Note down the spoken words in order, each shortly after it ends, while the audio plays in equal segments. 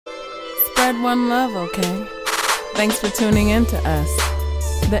spread one love, okay? Thanks for tuning in to us,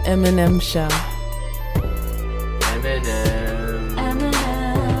 The Eminem Show. Eminem.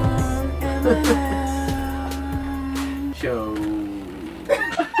 Eminem. Show.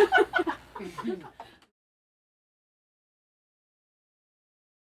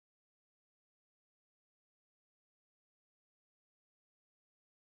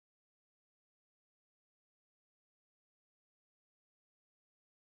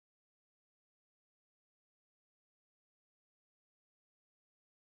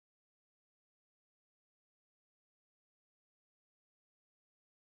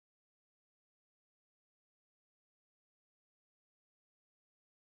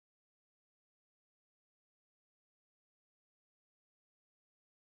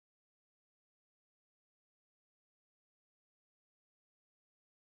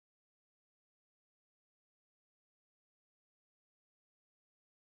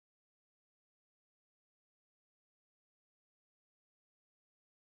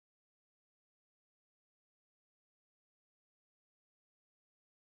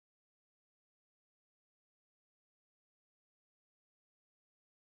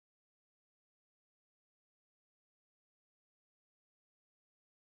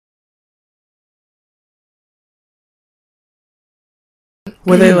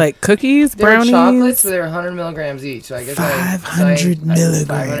 Were they like cookies, They were brownies? chocolates, but they were 100 milligrams each. So I guess 500 milligrams.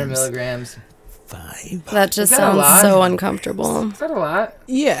 500 milligrams. That just Is that a sounds lot? so uncomfortable. Is that a lot?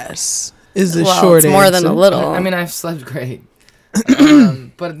 Yes. Is the Well, short it's more than answer. a little. I mean, I've slept great.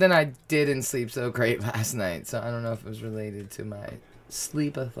 But then I didn't sleep so great last night. So I don't know if it was related to my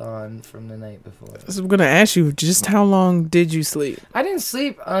sleep-a-thon from the night before. So I'm going to ask you, just how long did you sleep? I didn't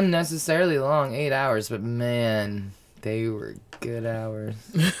sleep unnecessarily long, 8 hours. But man, they were good hours.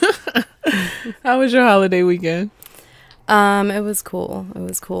 How was your holiday weekend? It was cool. It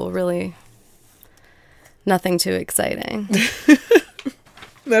was cool. Really, nothing too exciting.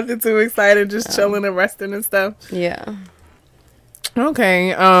 Nothing too exciting, just chilling and resting and stuff. Yeah.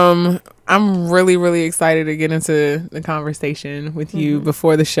 Okay. I'm really, really excited to get into the conversation with you.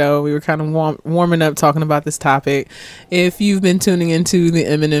 Before the show, we were kind of warming up talking about this topic. If you've been tuning into the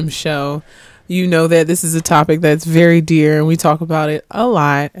Eminem Show, you know that this is a topic that's very dear, and we talk about it a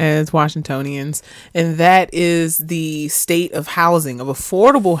lot as Washingtonians, and that is the state of housing, of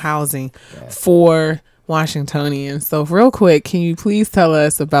affordable housing for Washingtonians. So real quick, can you please tell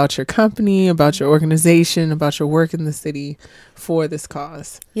us about your company, about your organization, about your work in the city for this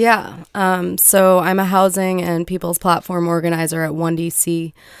cause? Yeah. So I'm a housing and people's platform organizer at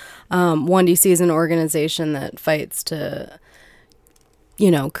 1DC. 1DC is an organization that fights to,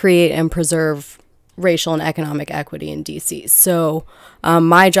 create and preserve racial and economic equity in DC. So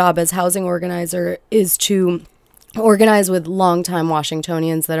my job as housing organizer is to organize with longtime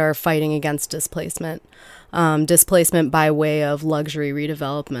Washingtonians that are fighting against displacement. Displacement by way of luxury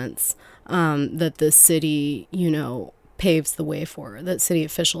redevelopments that the city, paves the way for, that city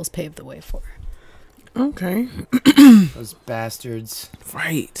officials pave the way for. Okay. Those bastards.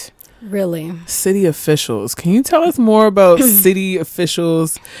 Right. Really? City officials. Can you tell us more about city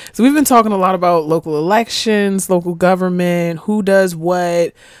officials? So we've been talking a lot about local elections, local government, who does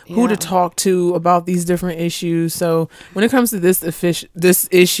what, who to talk to about these different issues. So when it comes to this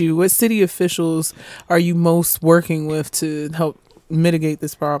issue, what city officials are you most working with to help mitigate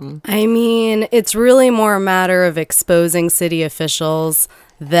this problem? I mean, it's really more a matter of exposing city officials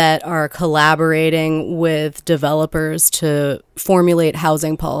that are collaborating with developers to formulate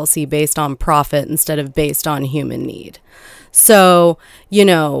housing policy based on profit instead of based on human need. So, you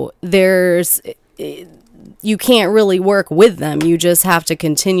can't really work with them. You just have to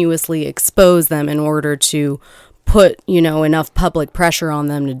continuously expose them in order to put, enough public pressure on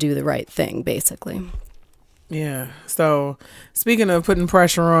them to do the right thing, basically. Yeah. So speaking of putting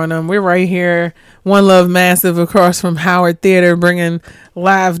pressure on them, we're right here, One Love Massive across from Howard Theater, bringing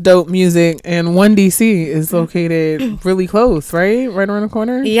live dope music. And 1DC is located really close, right? Right around the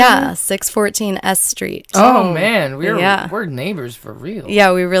corner? Yeah, 614 S Street. Oh man, Yeah. we're neighbors for real.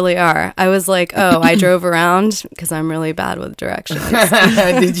 Yeah, we really are. I was like, I drove around because I'm really bad with directions.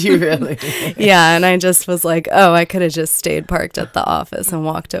 Did you really? Yeah, and I just was like, I could have just stayed parked at the office and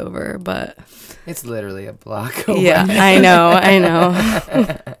walked over, but It's literally a block away. yeah, I know.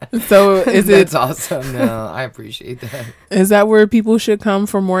 So is That's awesome. No, I appreciate that. is that where people should come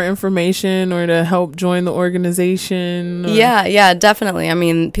for more information or to help join the organization? Or? Yeah, definitely. I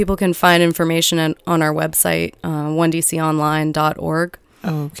mean, people can find information on our website, 1dconline.org.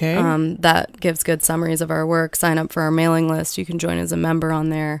 Okay. That gives good summaries of our work. Sign up for our mailing list. You can join as a member on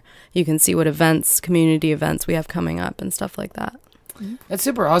there. You can see what events, community events we have coming up and stuff like that. That's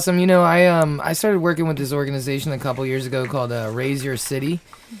super awesome. You know, I started working with this organization a couple years ago called Raise Your City,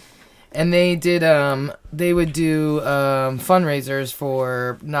 and they would do fundraisers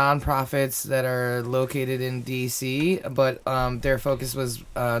for nonprofits that are located in DC, but their focus was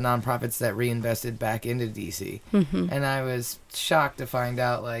nonprofits that reinvested back into DC. And I was shocked to find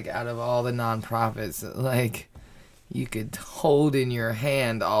out, like, out of all the nonprofits, like, you could hold in your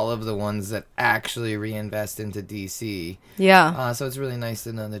hand all of the ones that actually reinvest into DC. Yeah. So it's really nice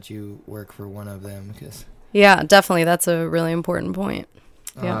to know that you work for one of them. Yeah, definitely. That's a really important point.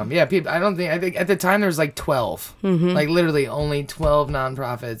 Yeah. People. I think at the time there was like 12, like literally only 12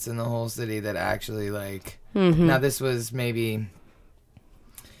 nonprofits in the whole city that actually like. Now this was maybe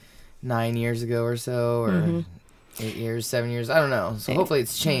 9 years ago or so, or 8 years, 7 years. I don't know. So hopefully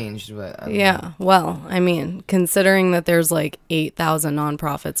it's changed, but I don't know. Well, I mean, considering that there's like 8,000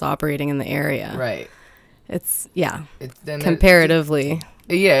 nonprofits operating in the area, Right. It's comparatively.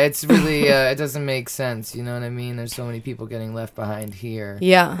 It's really it doesn't make sense. You know what I mean? There's so many people getting left behind here.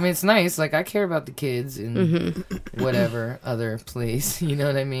 Yeah. I mean, it's nice. Like, I care about the kids in whatever other place. You know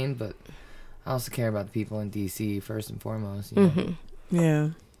what I mean? But I also care about the people in DC first and foremost. You know? Yeah.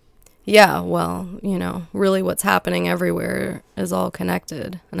 Yeah, well, you know, really what's happening everywhere is all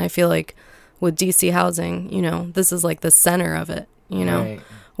connected. And I feel like with DC housing, you know, this is like the center of it, you know. Right.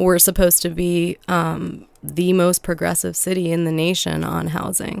 We're supposed to be the most progressive city in the nation on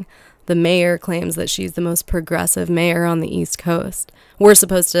housing. The mayor claims that she's the most progressive mayor on the East Coast. We're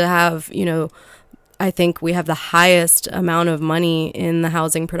supposed to have, you know, I think we have the highest amount of money in the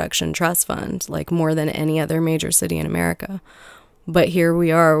Housing Production Trust Fund, like more than any other major city in America. But here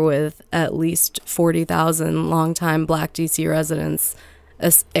we are with at least 40,000 longtime Black DC residents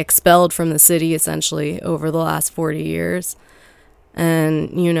expelled from the city, essentially, over the last 40 years.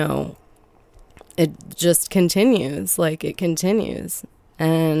 And, you know, it just continues. Like, it continues.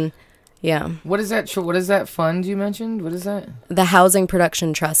 And, yeah. What is that fund you mentioned? What is that? The Housing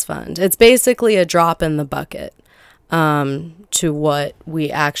Production Trust Fund. It's basically a drop in the bucket to what we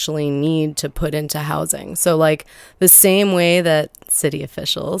actually need to put into housing. So, like, the same way that city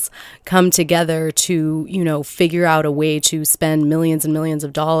officials come together to, you know, figure out a way to spend millions and millions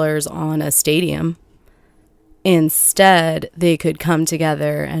of dollars on a stadium, instead, they could come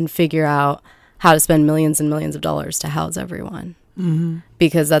together and figure out how to spend millions and millions of dollars to house everyone.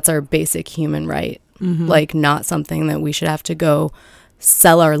 Because that's our basic human right. Like, not something that we should have to go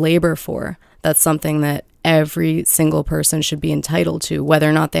sell our labor for. That's something that every single person should be entitled to, whether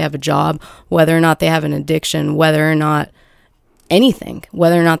or not they have a job, whether or not they have an addiction, whether or not anything,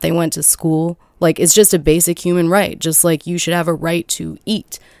 whether or not they went to school. Like, it's just a basic human right. Just like you should have a right to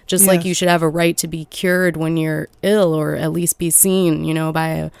eat. Just like you should have a right to be cured when you're ill, or at least be seen, you know,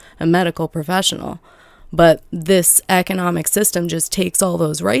 by a medical professional. But this economic system just takes all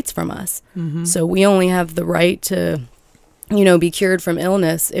those rights from us. So we only have the right to, you know, be cured from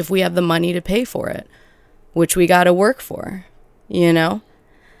illness if we have the money to pay for it, which we got to work for, you know?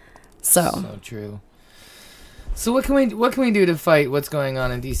 So true. So what can we do to fight what's going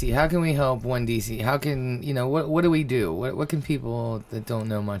on in DC? How can we help One DC? How can, you know, what do we do? What can people that don't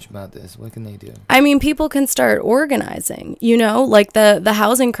know much about this, what can they do? I mean, people can start organizing, you know, like the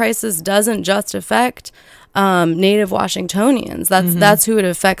housing crisis doesn't just affect Native Washingtonians. That's who it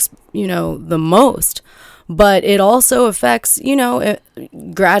affects, you know, the most. But it also affects, you know,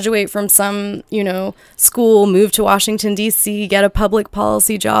 graduate from some, you know, school, move to Washington, D.C., get a public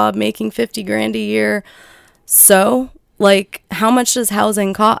policy job, making $50,000 a year. So, like, how much does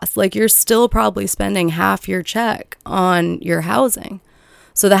housing cost? Like, you're still probably spending half your check on your housing.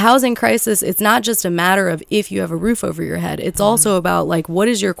 So the housing crisis, it's not just a matter of if you have a roof over your head. It's also about, like, what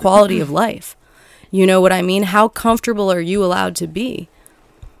is your quality of life? You know what I mean? How comfortable are you allowed to be?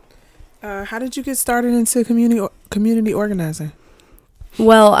 How did you get started into community organizing?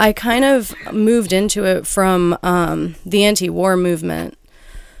 Well, I kind of moved into it from the anti-war movement.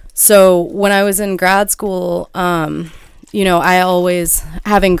 So when I was in grad school, you know, I always,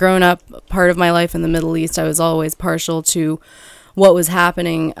 having grown up part of my life in the Middle East, I was always partial to what was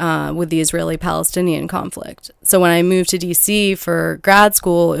happening with the Israeli-Palestinian conflict. So when I moved to D.C. for grad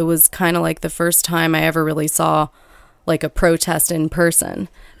school, it was kind of like the first time I ever really saw like a protest in person.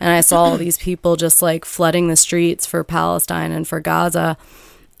 And I saw all these people just like flooding the streets for Palestine and for Gaza.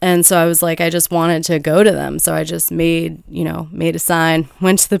 And so I was like, I just wanted to go to them. So I just made a sign,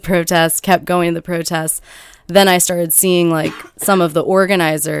 went to the protests, kept going to the protests. Then I started seeing like some of the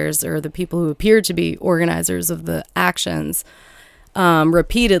organizers, or the people who appeared to be organizers of the actions,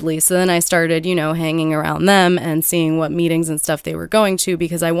 repeatedly. So then I started, hanging around them and seeing what meetings and stuff they were going to,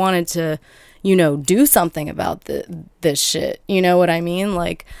 because I wanted to, do something about this shit. You know what I mean?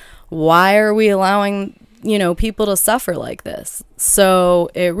 Like, why are we allowing, people to suffer like this? So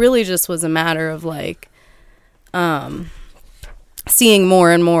it really just was a matter of like, seeing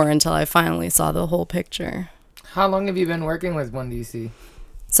more and more until I finally saw the whole picture. How long have you been working with 1DC?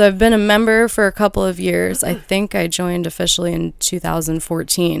 So I've been a member for a couple of years. I think I joined officially in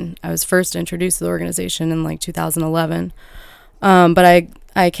 2014. I was first introduced to the organization in like 2011. But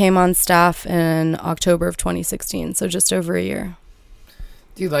I came on staff in October of 2016, so just over a year.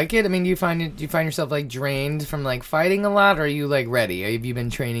 Do you like it? I mean, do you find yourself like drained from like fighting a lot, or are you like ready? Have you been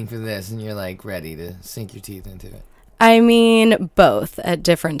training for this and you're like ready to sink your teeth into it? I mean, both at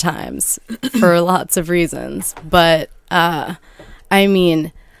different times for lots of reasons. But, I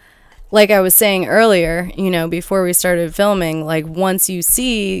mean, like I was saying earlier, before we started filming, like once you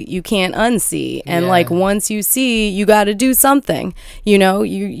see, you can't unsee. And like once you see, you got to do something. You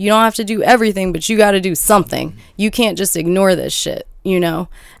don't have to do everything, but you got to do something. You can't just ignore this shit,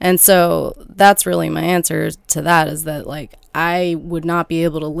 And so that's really my answer to that, is that like I would not be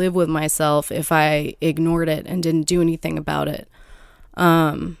able to live with myself if I ignored it and didn't do anything about it.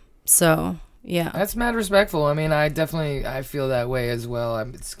 So yeah, that's mad respectful. I mean, I feel that way as well.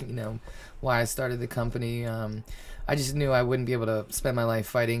 It's why I started the company. I just knew I wouldn't be able to spend my life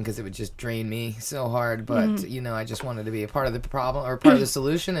fighting because it would just drain me so hard. But I just wanted to be a part of the problem or part of the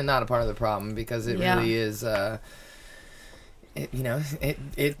solution and not a part of the problem, because it really is.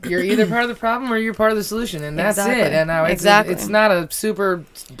 You're either part of the problem or you're part of the solution, and that's it. And now it's not a super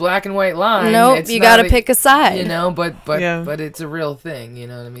black and white line. Nope, you got to pick a side. But it's a real thing. You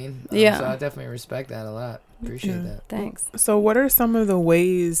know what I mean? Yeah. So I definitely respect that a lot. Appreciate that. Thanks. So what are some of the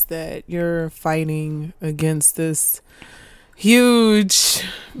ways that you're fighting against this huge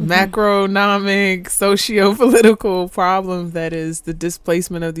macroeconomic, socio-political problem that is the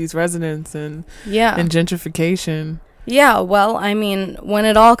displacement of these residents and gentrification? Yeah, well, I mean, when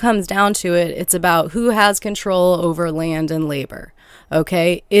it all comes down to it, it's about who has control over land and labor.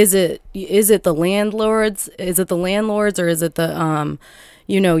 Okay? Is it the landlords? Is it the landlords, or is it the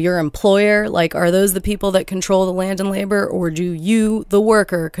your employer? Like, are those the people that control the land and labor, or do you, the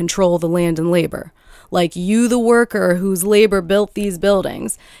worker, control the land and labor? Like, you, the worker whose labor built these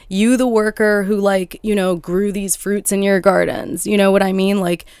buildings, you, the worker who grew these fruits in your gardens. You know what I mean?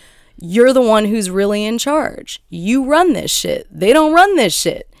 Like, you're the one who's really in charge. You run this shit. They don't run this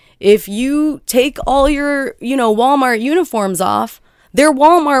shit. If you take all your, Walmart uniforms off, their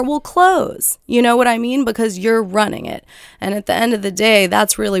Walmart will close. You know what I mean? Because you're running it. And at the end of the day,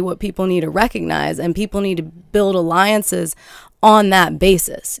 that's really what people need to recognize. And people need to build alliances on that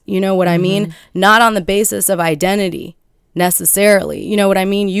basis. You know what I mean? Not on the basis of identity necessarily. You know what I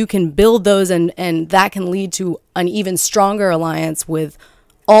mean? You can build those, and that can lead to an even stronger alliance with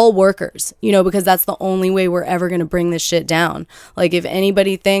all workers, because that's the only way we're ever going to bring this shit down. Like, if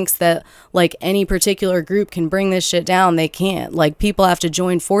anybody thinks that like any particular group can bring this shit down, they can't. Like, people have to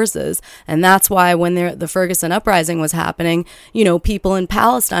join forces. And that's why when the Ferguson uprising was happening, people in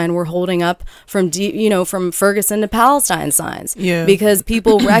Palestine were holding up from Ferguson to Palestine signs, because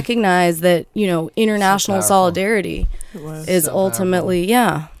people recognize that, international solidarity is so ultimately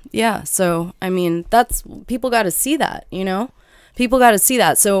powerful. Yeah. So, I mean, that's, people got to see that, People got to see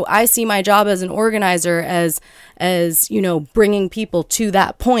that. So I see my job as an organizer as bringing people to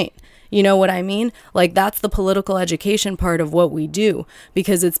that point. You know what I mean? Like, that's the political education part of what we do,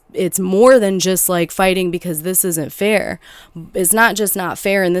 because it's more than just like fighting because this isn't fair. It's not just not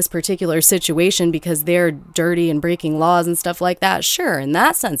fair in this particular situation because they're dirty and breaking laws and stuff like that. Sure, in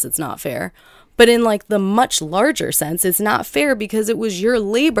that sense, it's not fair. But in like the much larger sense, it's not fair because it was your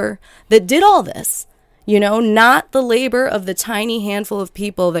labor that did all this. Not the labor of the tiny handful of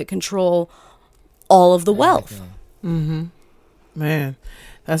people that control all of the wealth. Man,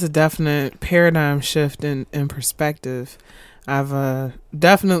 that's a definite paradigm shift in perspective. I've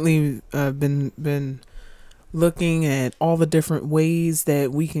definitely been looking at all the different ways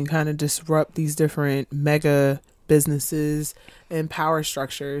that we can kind of disrupt these different mega businesses and power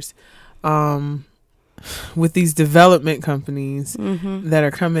structures with these development companies that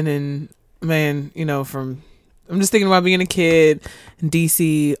are coming in. Man, I'm just thinking about being a kid in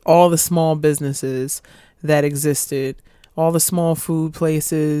DC, all the small businesses that existed, all the small food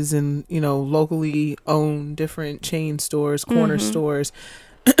places and, locally owned different chain stores, corner stores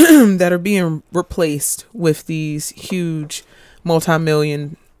that are being replaced with these huge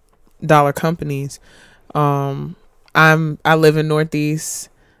multi-million-dollar companies. I live in Northeast,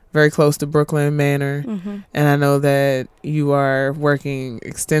 very close to Brooklyn Manor, and I know that you are working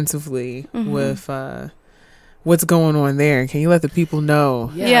extensively with what's going on there? Can you let the people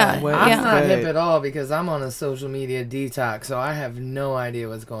know? Yeah, I'm not good? hip at all because I'm on a social media detox, so I have no idea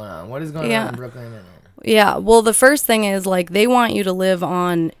what's going on. What is going on in Brooklyn Manor? Yeah, well, the first thing is, like, they want you to live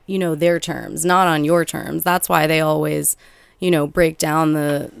on, you know, their terms, not on your terms. That's why they always, you know, break down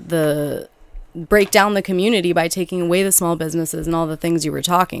the community by taking away the small businesses and all the things you were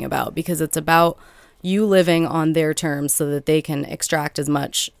talking about, because it's about you living on their terms so that they can extract as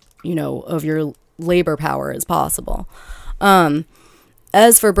much, you know, of your labor power as possible.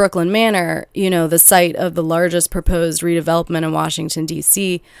 As for Brooklyn Manor, you know, the site of the largest proposed redevelopment in Washington,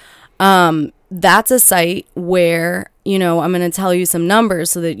 D.C., that's a site where, you know, I'm going to tell you some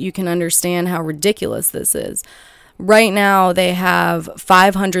numbers so that you can understand how ridiculous this is. Right now, they have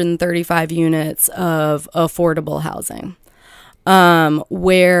 535 units of affordable housing,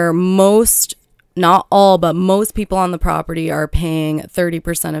 where most, not all, but most people on the property are paying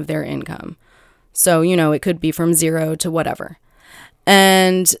 30% of their income. So, you know, it could be from zero to whatever.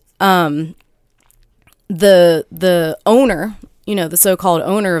 And the owner, you know, the so-called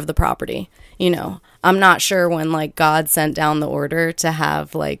owner of the property, you know, I'm not sure when, like, God sent down the order to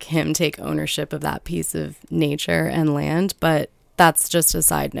have, like, him take ownership of that piece of nature and land, but that's just a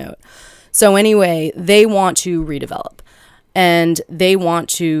side note. So anyway, they want to redevelop, and they want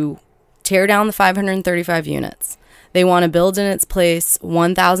to tear down the 535 units. They want to build in its place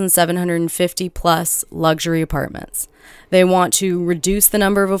 1,750 plus luxury apartments. They want to reduce the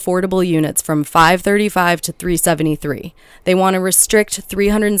number of affordable units from 535 to 373. They want to restrict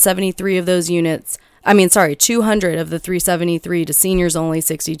 373 of those units. 200 of the 373 to seniors only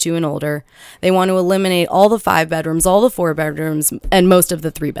 62 and older. They want to eliminate all the 5 bedrooms, all the 4 bedrooms, and most of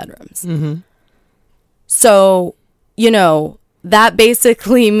the 3 bedrooms. Mm-hmm. So, you know, that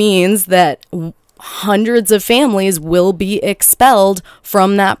basically means that hundreds of families will be expelled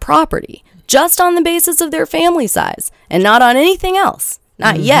from that property just on the basis of their family size and not on anything else.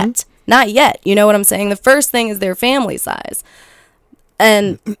 Not yet. Not yet. You know what I'm saying? The first thing is their family size.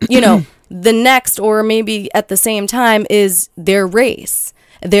 And, you know, the next, or maybe at the same time, is their race,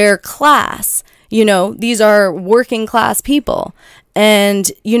 their class. You know, these are working class people.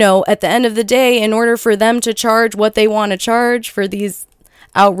 And, you know, at the end of the day, in order for them to charge what they want to charge for these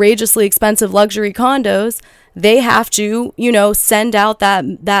outrageously expensive luxury condos, they have to, you know, send out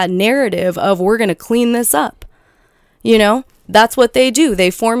that narrative of, we're going to clean this up. You know, that's what they do. They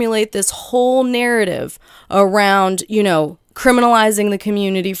formulate this whole narrative around, you know, criminalizing the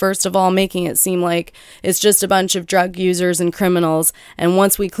community, first of all, making it seem like it's just a bunch of drug users and criminals. And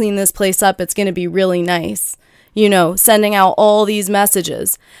once we clean this place up, it's going to be really nice. You know, sending out all these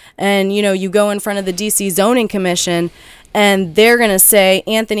messages. And, you know, you go in front of the DC Zoning Commission and they're going to say,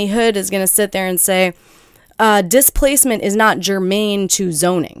 Anthony Hood is going to sit there and say, displacement is not germane to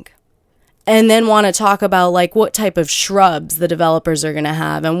zoning. And then want to talk about, like, what type of shrubs the developers are going to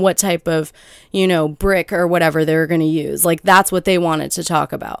have and what type of, you know, brick or whatever they're going to use. Like, that's what they wanted to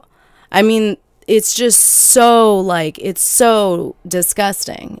talk about. I mean, it's just so, like, it's so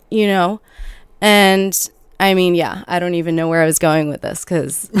disgusting, you know? And I mean, yeah, I don't even know where I was going with this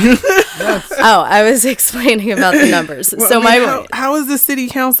because, I was explaining about the numbers. Well, so I mean, how is the city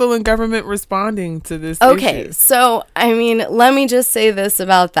council and government responding to this issue? So, I mean, let me just say this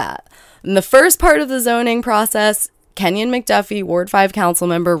about that. In the first part of the zoning process, Kenyon McDuffie, Ward 5 council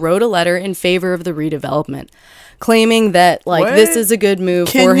member, wrote a letter in favor of the redevelopment, claiming that, like, this is a good move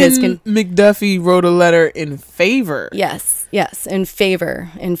for his... McDuffie wrote a letter in favor? Yes, in favor.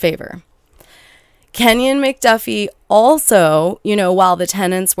 Kenyon McDuffie also, you know, while the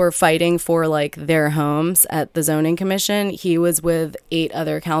tenants were fighting for, like, their homes at the zoning commission, he was with 8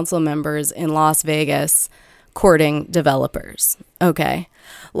 other council members in Las Vegas courting developers. Okay.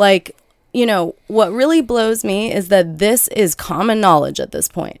 Like, you know, what really blows me is that this is common knowledge at this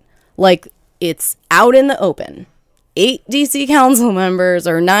point. Like, it's out in the open. 8 DC council members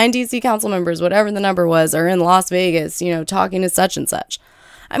or 9 DC council members, whatever the number was, are in Las Vegas, you know, talking to such and such.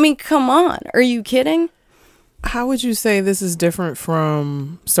 I mean, come on. Are you kidding? How would you say this is different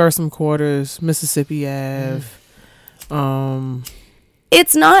from Sursum Quarters, Mississippi Ave,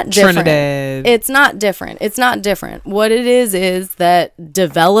 It's not different. Trinidad? It's not different. What it is that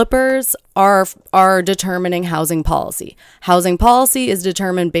developers are determining housing policy. Housing policy is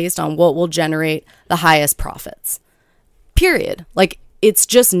determined based on what will generate the highest profits. Period. Like, it's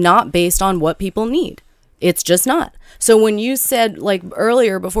just not based on what people need. It's just not. So when you said, like,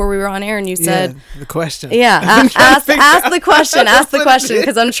 earlier before we were on air, and you said the question, ask the question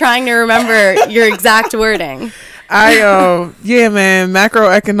because I'm trying to remember your exact wording.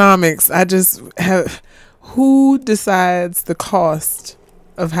 Macroeconomics. I just have, who decides the cost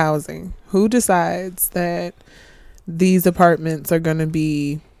of housing? Who decides that these apartments are going to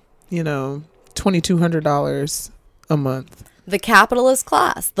be, $2,200 a month? The capitalist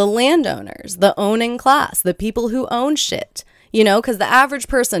class, the landowners, the owning class, the people who own shit. Because the average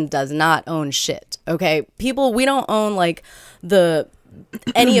person does not own shit. Okay, we don't own like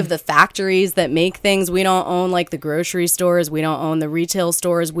any of the factories that make things. We don't own like the grocery stores. We don't own the retail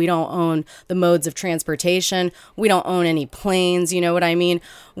stores. We don't own the modes of transportation. We don't own any planes. You know what I mean?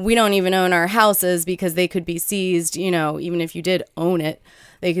 We don't even own our houses because they could be seized, even if you did own it,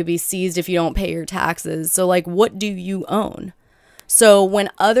 they could be seized if you don't pay your taxes. So like, what do you own? So when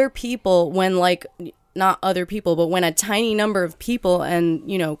not other people, but when a tiny number of people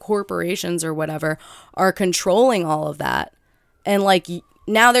and, corporations or whatever are controlling all of that, and like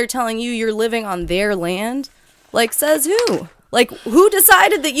now they're telling you you're living on their land, like says who? Like who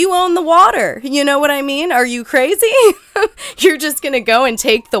decided that you own the water? You know what I mean? Are you crazy? You're just going to go and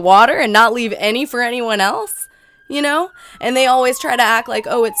take the water and not leave any for anyone else? And they always try to act like,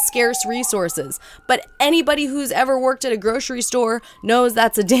 oh, it's scarce resources. But anybody who's ever worked at a grocery store knows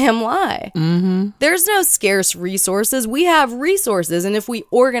that's a damn lie. Mm-hmm. There's no scarce resources. We have resources. And if we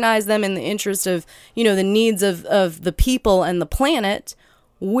organize them in the interest of, the needs of the people and the planet,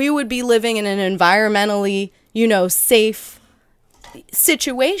 we would be living in an environmentally, safe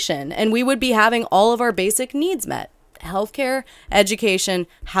situation. And we would be having all of our basic needs met. Healthcare, education,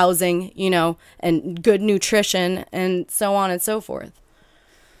 housing, and good nutrition, and so on and so forth.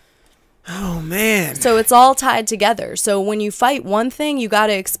 Oh, man. So it's all tied together. So when you fight one thing, you got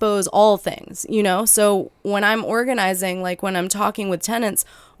to expose all things, So when I'm organizing, like when I'm talking with tenants,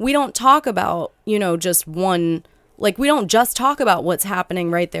 we don't talk about, just one, like we don't just talk about what's happening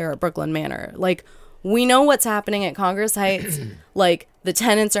right there at Brooklyn Manor. Like we know what's happening at Congress Heights. Like the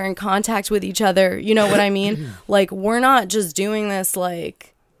tenants are in contact with each other. You know what I mean? Like we're not just doing this.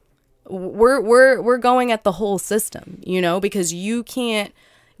 Like we're going at the whole system. Because you can't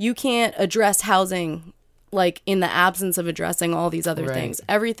address housing like in the absence of addressing all these other things.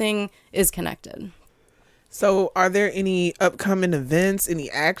 Everything is connected. So are there any upcoming events, any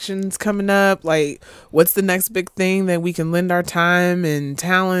actions coming up? Like, what's the next big thing that we can lend our time and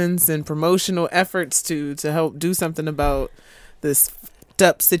talents and promotional efforts to help do something about this fucked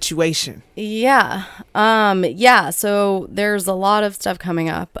up situation? Yeah. So there's a lot of stuff coming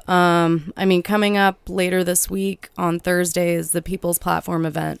up. Coming up later this week on Thursday is the People's Platform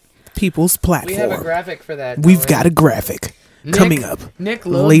event. People's Platform. We have a graphic for that. We've got a graphic. Coming up Nick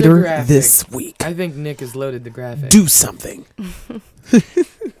later this week. I think Nick has loaded the graphic. Do something.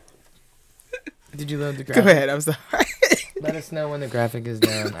 Did you load the graphic? Go ahead. I'm sorry. Let us know when the graphic is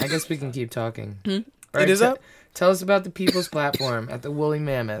done. I guess we can keep talking. It Right, is up? Tell us about the People's Platform at the Woolly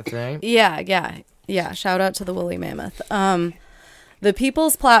Mammoth, right? Yeah. Shout out to the Woolly Mammoth. The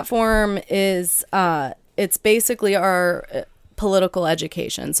People's Platform is it's basically our political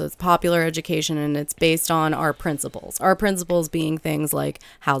education. So it's popular education, and it's based on our principles. Our principles being things like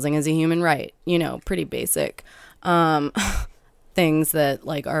housing is a human right, pretty basic things that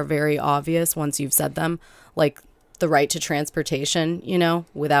like are very obvious once you've said them, like the right to transportation,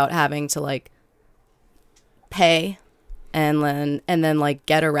 without having to like pay and then like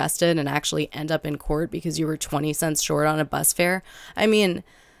get arrested and actually end up in court because you were 20 cents short on a bus fare. I mean,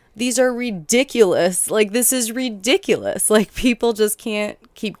 these are ridiculous. Like, this is ridiculous. Like, people just can't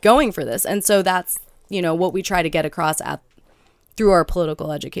keep going for this. And so that's, what we try to get across through our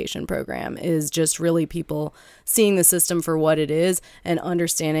political education program is just really people seeing the system for what it is and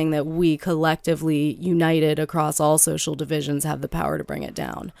understanding that we collectively, united across all social divisions, have the power to bring it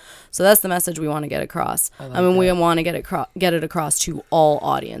down. So that's the message we want to get across. We want to get it across to all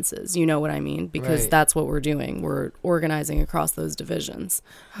audiences. You know what I mean? Because that's what we're doing. We're organizing across those divisions.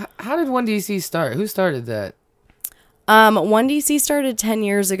 How did 1DC start? Who started that? 1DC started 10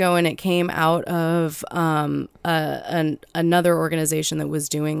 years ago, and it came out of another organization that was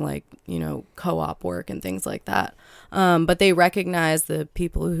doing like, co-op work and things like that. But they recognized, the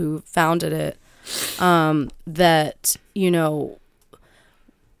people who founded it, that,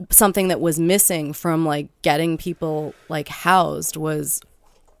 something that was missing from like getting people like housed was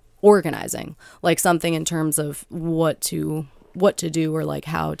organizing, like something in terms of what to do or like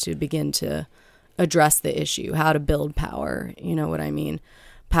how to begin to address the issue, how to build power, you know what I mean?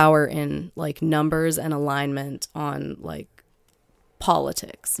 Power in like numbers and alignment on like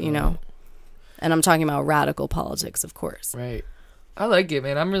politics, And I'm talking about radical politics, of course. Right. I like it,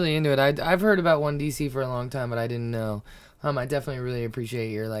 man. I'm really into it. I've heard about 1DC for a long time, but I didn't know. I definitely really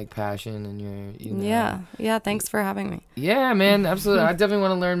appreciate your like passion and your, Yeah. Thanks for having me. Yeah, man. Absolutely. I definitely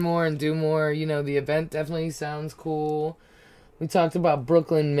want to learn more and do more. The event definitely sounds cool. We talked about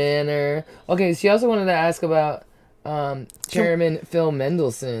Brooklyn Manor. Okay, she also wanted to ask about Chairman Phil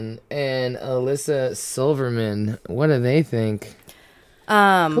Mendelson and Alyssa Silverman. What do they think?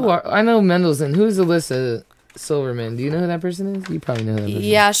 I know Mendelson. Who's Alyssa Silverman? Do you know who that person is? You probably know who that person is.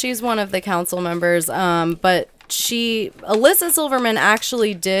 Yeah, she's one of the council members. But Alyssa Silverman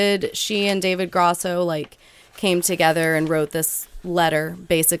actually she and David Grosso came together and wrote this letter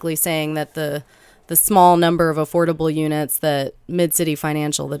basically saying that the small number of affordable units that Mid-City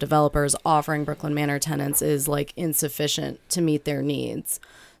Financial, the developer, is offering Brooklyn Manor tenants is insufficient to meet their needs.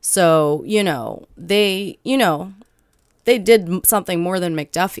 So, they did something more than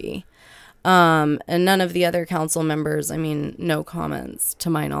McDuffie. And none of the other council members, no comments to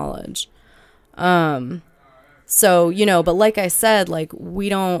my knowledge. So, but like I said, we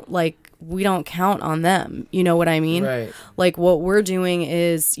don't count on them. You know what I mean? Right. What we're doing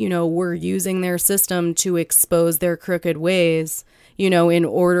is, we're using their system to expose their crooked ways, in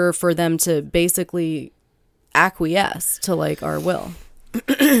order for them to basically acquiesce to our will.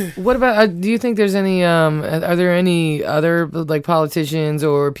 What about, do you think there's any, are there any other politicians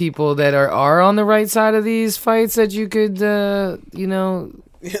or people that are on the right side of these fights that you could, Yeah,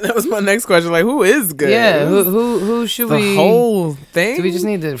 that was my next question. Who is good? Yeah, who should the whole thing? Do we just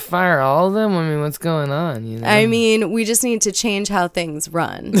need to fire all of them? What's going on? We just need to change how things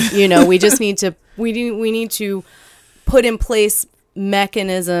run. We just need to we need to put in place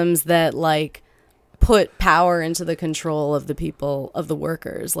mechanisms that put power into the control of the people, of the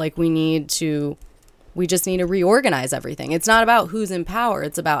workers. We just need to reorganize everything. It's not about who's in power.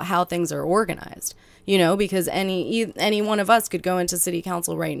 It's about how things are organized. Because any one of us could go into city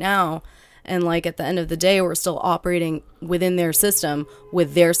council right now and at the end of the day, we're still operating within their system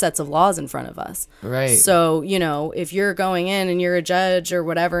with their sets of laws in front of us. Right. So, if you're going in and you're a judge or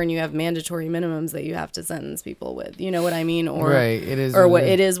whatever, and you have mandatory minimums that you have to sentence people with, you know what I mean? Or, right. It is. Or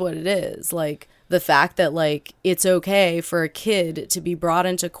it is what it is. The fact that it's okay for a kid to be brought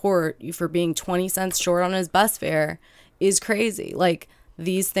into court for being 20 cents short on his bus fare is crazy.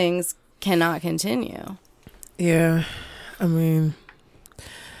 These things cannot continue. Yeah. I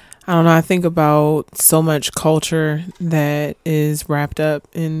don't know. I think about so much culture that is wrapped up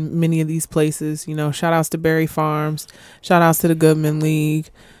in many of these places. Shout outs to Berry Farms, shout outs to the Goodman League,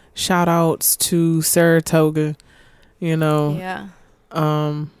 shout outs to Saratoga, Yeah.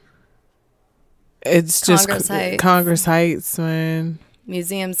 It's Congress just Heights. Congress Heights, man.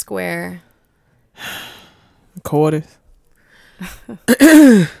 Museum Square. Quarters.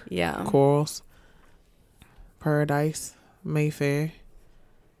 Yeah. Corals. Paradise. Mayfair.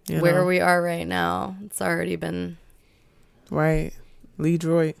 Where we are right now, it's already been. Right. Lee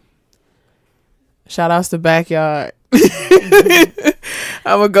Droit. Shout outs to Backyard.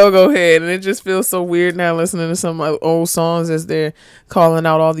 I'm a go-go head, and it just feels so weird now listening to some old songs as they're calling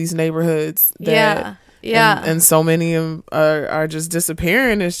out all these neighborhoods. Yeah. And so many of them are just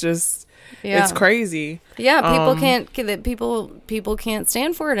disappearing. It's just, it's crazy. Yeah, people can't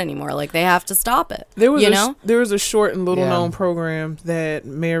stand for it anymore. They have to stop it. There was a short and little known program that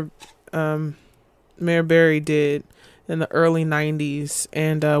Mayor Berry did in the early 90s,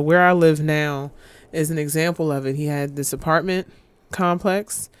 and where I live now is an example of it. He had this apartment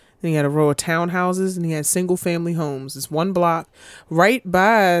complex, and he had a row of townhouses, and he had single family homes. It's one block right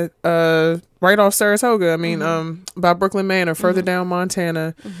off Saratoga. By Brooklyn Manor, further down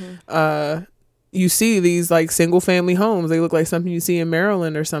Montana. You see these single family homes. They look like something you see in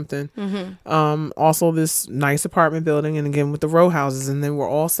Maryland or something. Also this nice apartment building, and again with the row houses, and then we're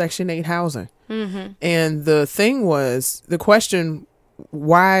all Section 8 housing. And the question,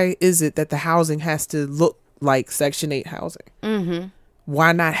 why is it that the housing has to look like Section 8 housing?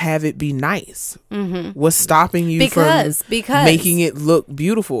 Why not have it be nice? What's stopping you from making it look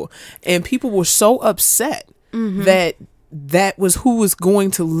beautiful? And people were so upset that was who was going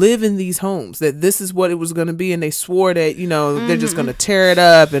to live in these homes, that this is what it was going to be, and they swore that they're just going to tear it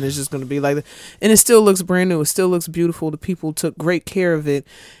up and it's just going to be like that. And it still looks brand new. It still looks beautiful. The people took great care of it,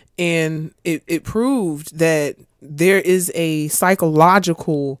 and it proved that there is a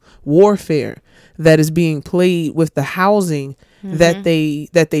psychological warfare that is being played with the housing that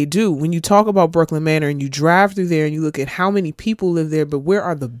they do. When you talk about Brooklyn Manor and you drive through there and you look at how many people live there, but where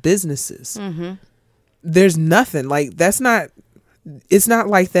are the businesses? There's nothing. It's not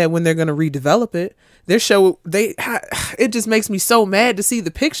like that when they're going to redevelop it. It just makes me so mad to see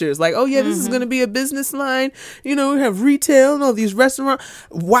the pictures. This is going to be a business line. We have retail and all these restaurants.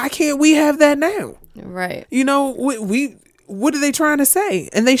 Why can't we have that now? Right. What are they trying to say?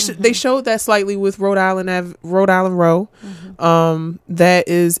 And they showed that slightly with Rhode Island Row. That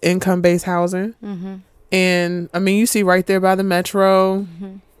is income-based housing. And I mean, you see right there by the metro.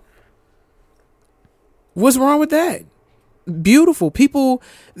 What's wrong with that? Beautiful people.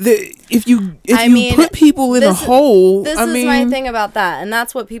 If you put people in a hole, this is my thing about that, and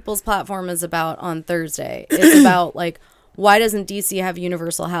that's what People's Platform is about on Thursday. It's about like, why doesn't DC have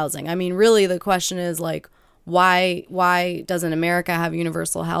universal housing? I mean, really, the question is like, why doesn't America have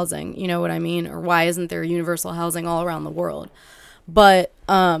universal housing? You know what I mean? Or why isn't there universal housing all around the world? But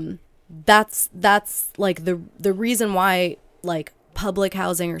that's like the reason why like public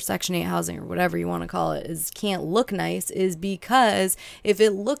housing or Section 8 housing or whatever you want to call it can't look nice is because if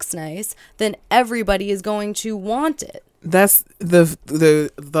it looks nice, then everybody is going to want it. That's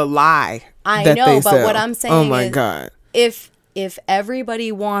the lie. I that know, they but sell. what I'm saying oh my is, God. if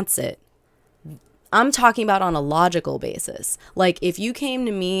everybody wants it, I'm talking about on a logical basis. Like if you came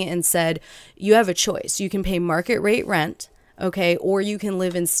to me and said, you have a choice, you can pay market rate rent, okay, or you can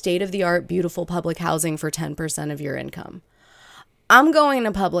live in state-of-the-art, beautiful public housing for 10% of your income. I'm going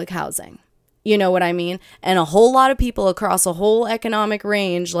to public housing. You know what I mean? And a whole lot of people across a whole economic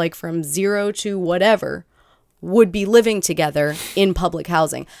range, like from 0 to whatever, would be living together in public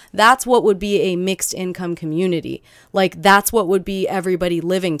housing. That's what would be a mixed income community. Like that's what would be everybody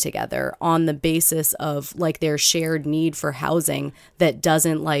living together on the basis of like their shared need for housing that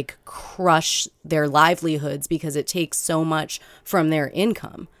doesn't like crush their livelihoods because it takes so much from their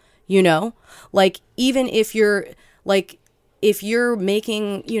income, you know? Like even if you're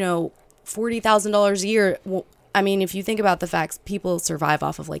making, you know, $40,000 a year, well, I mean, if you think about the facts, people survive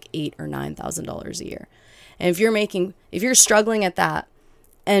off of like $8,000 or $9,000 a year. And if you're struggling at that,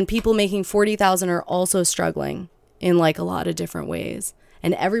 and people making $40,000 are also struggling in like a lot of different ways,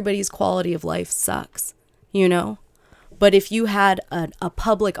 and everybody's quality of life sucks, you know? But if you had a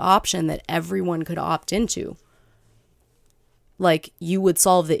public option that everyone could opt into, like you would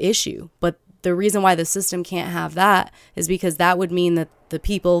solve the issue. But the reason why the system can't have that is because that would mean that the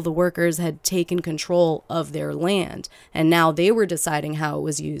people, the workers, had taken control of their land, and now they were deciding how it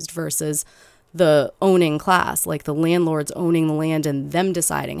was used versus the owning class, like the landlords owning the land and them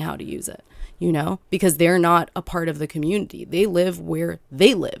deciding how to use it, you know, because they're not a part of the community. They live where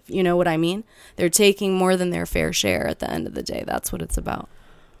they live. You know what I mean? They're taking more than their fair share at the end of the day. That's what it's about.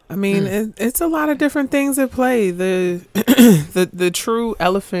 I mean, it's a lot of different things at play. The the true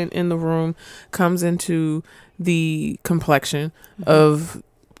elephant in the room comes into the complexion of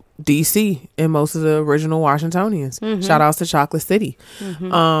DC and most of the original Washingtonians. Shout outs to Chocolate City.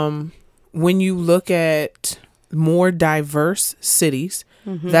 When you look at more diverse cities,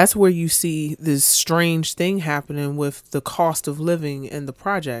 that's where you see this strange thing happening with the cost of living and the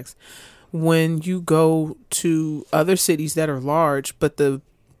projects. When you go to other cities that are large, but the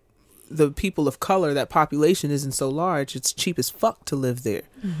people of color, that population isn't so large, it's cheap as fuck to live there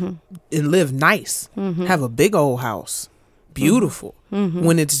and live nice, have a big old house, beautiful.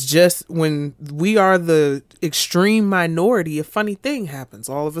 When it's just, when we are the extreme minority, a funny thing happens.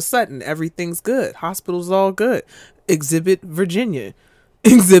 All of a sudden, everything's good. Hospitals all good. Exhibit Virginia.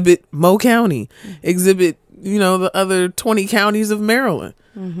 Exhibit Mo County. Exhibit, you know, the other 20 counties of Maryland.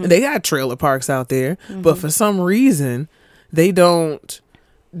 And they got trailer parks out there. But for some reason, they don't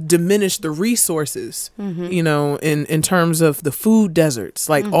diminish the resources, you know, in terms of the food deserts,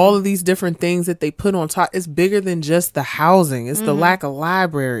 like all of these different things that they put on top. It's bigger than just the housing. It's the lack of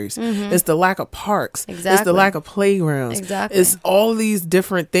libraries. It's the lack of parks. It's the lack of playgrounds. It's all these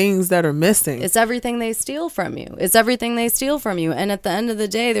different things that are missing. It's everything they steal from you. It's everything they steal from you. And at the end of the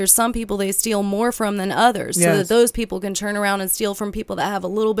day, there's some people they steal more from than others, so that those people can turn around and steal from people that have a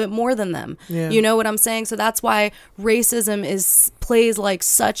little bit more than them. You know what I'm saying? So that's why racism plays like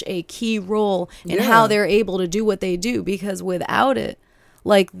such a key role in how they're able to do what they do, because without it,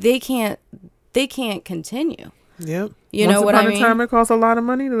 like they can't continue. You know what I mean? Once upon a time, it cost a lot of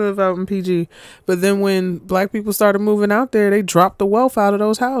money to live out in PG, but then when black people started moving out there, they dropped the wealth out of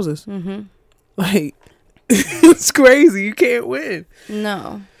those houses. Like it's crazy. You can't win.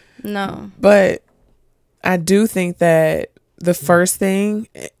 No. But I do think that the first thing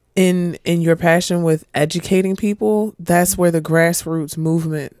in your passion with educating people, that's where the grassroots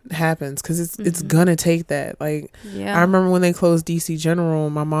movement happens, because it's gonna take that. Like I remember when they closed DC General,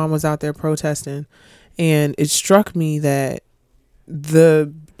 my mom was out there protesting, and it struck me that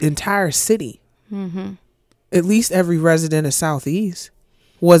the entire city, at least every resident of Southeast,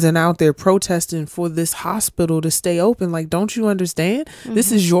 wasn't out there protesting for this hospital to stay open. Like, don't you understand?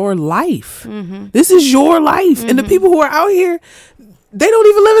 This is your life. This is your life. And the people who are out here, they don't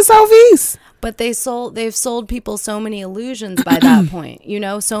even live in Southeast. But they've sold people so many illusions by that point. You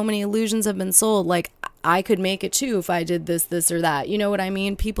know, so many illusions have been sold. Like, I could make it too if I did this, or that. You know what I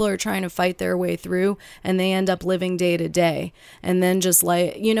mean? People are trying to fight their way through, and they end up living day to day. And then just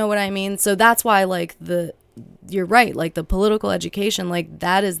like, you know what I mean? So that's why, like, you're right, like the political education, like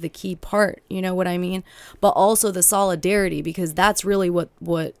that is the key part, you know what I mean? But also the solidarity, because that's really what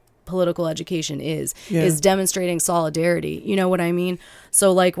political education is demonstrating solidarity, you know what I mean?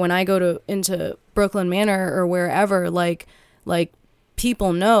 So like when I go into Brooklyn Manor or wherever, like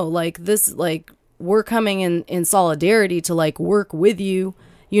people know, like this, like we're coming in solidarity to like work with you,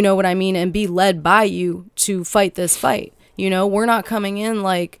 you know what I mean, and be led by you to fight this fight. You know, we're not coming in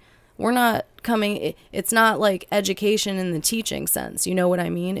like, it's not like education in the teaching sense, you know what I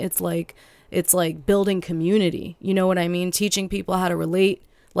mean? It's like building community, you know what I mean? Teaching people how to relate,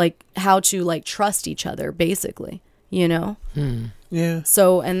 like how to like trust each other, basically, you know? Yeah.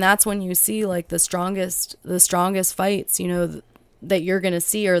 So, and that's when you see like the strongest fights, you know, that you're going to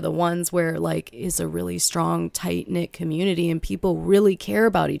see are the ones where like is a really strong, tight knit community and people really care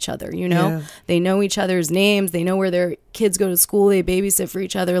about each other. You know, they know each other's names. They know where their kids go to school. They babysit for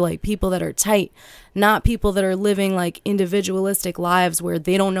each other, like people that are tight, not people that are living like individualistic lives where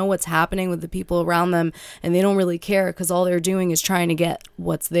they don't know what's happening with the people around them and they don't really care because all they're doing is trying to get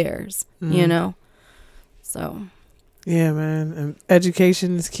what's theirs, you know? So. Yeah, man. And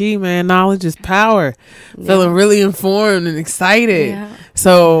education is key, man. Knowledge is power. Feeling really informed and excited. Yeah.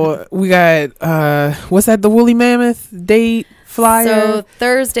 So we got what's that? The Woolly Mammoth date flyer. So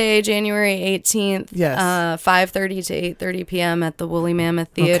Thursday, January 18th. Yes. 5:30 to 8:30 p.m. at the Woolly Mammoth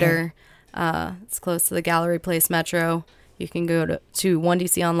Theater. Okay. It's close to the Gallery Place Metro. You can go to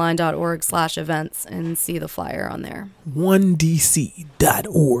 1dconline.org/events and see the flyer on there.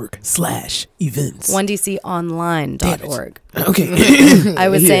 1dc.org/events. 1dconline.org. Okay. I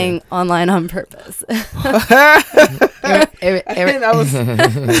was saying online on purpose.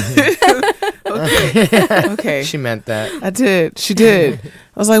 Okay. She meant that. I did. She did.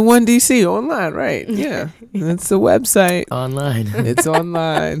 I was like 1DC online, right? Yeah. It's the website. Online. It's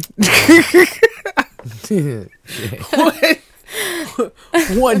online.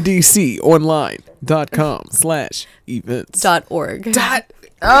 1dconline.com/events. .org.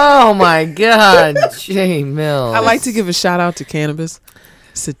 Oh my God, Jay Mills. I like to give a shout out to cannabis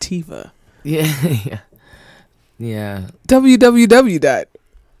sativa. Yeah.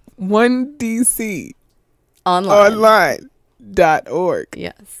 www.1dconline.org.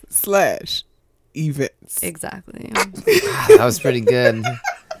 Yes. /events. Exactly. That was pretty good.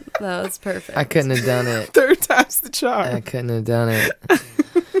 That was perfect. I couldn't have done it. Third time's the charm. I couldn't have done it.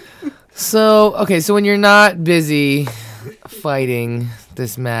 So when you're not busy fighting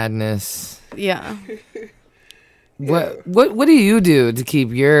this madness, Yeah. what do you do to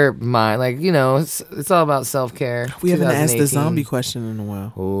keep your mind, like, you know, it's all about self-care. We haven't asked the 2018. zombie question in a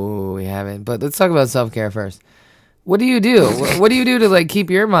while. Oh, we haven't. But let's talk about self-care first. What do you do? What do you do to like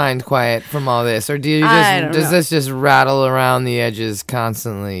keep your mind quiet from all this, or do you does this just rattle around the edges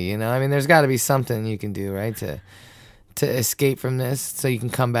constantly? You know, I mean, there's got to be something you can do, right, to escape from this, so you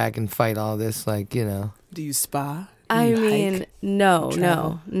can come back and fight all this. Like, you know, Do you spa? I mean, hike? no,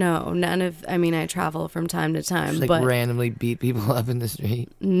 Travel? none of. I mean, I travel from time to time, just, like, but randomly beat people up in the street.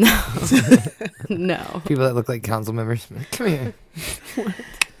 no, no, People that look like council members. Come here.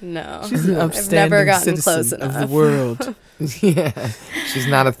 no. She's an I've upstanding never gotten citizen close of enough. the world. Yeah, she's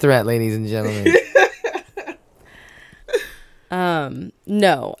not a threat, ladies and gentlemen.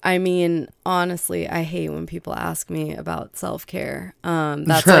 No, I mean, honestly, I hate when people ask me about self-care.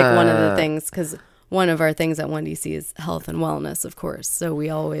 That's like one of the things, because one of our things at 1DC is health and wellness, of course. So we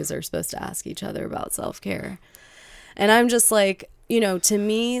always are supposed to ask each other about self-care. And I'm just like, you know, to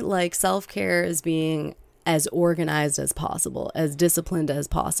me, like self-care is being as organized as possible, as disciplined as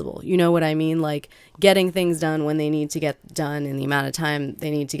possible. You know what I mean? Like getting things done when they need to get done in the amount of time they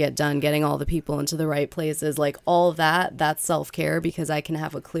need to get done, getting all the people into the right places, like all of that, that's self-care, because I can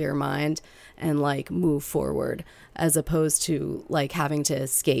have a clear mind and like move forward, as opposed to like having to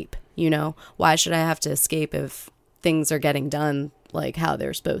escape, you know? Why should I have to escape if things are getting done like how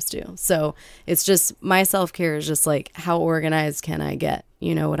they're supposed to? So it's just, my self-care is just like, how organized can I get?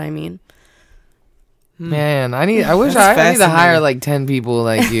 You know what I mean? Man, I wish That's I need to hire fascinating. like 10 people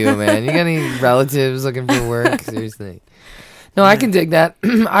like you, man. You got any relatives looking for work? Seriously. No, I can dig that.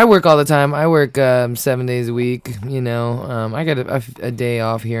 I work all the time. I work 7 days a week, you know. I get a day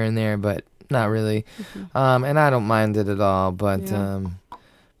off here and there, but not really. And I don't mind it at all, but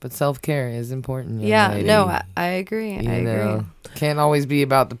but self-care is important. Yeah, lady. no, I agree. I You know, agree. can't always be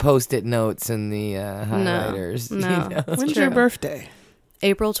about the Post-it notes and the highlighters. No. you know? It's When's true. your birthday?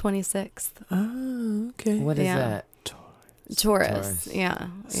 April 26th. Oh, okay. What is Yeah. that? Taurus. Taurus. Yeah.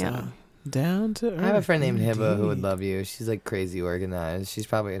 So, Down to earth. I have a friend named Hibba who would indeed. love you. She's like crazy organized. She's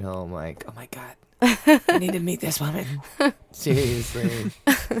probably at home like, oh my God, I need to meet this woman. Seriously.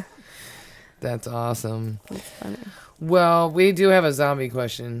 That's awesome. That's funny. Well, we do have a zombie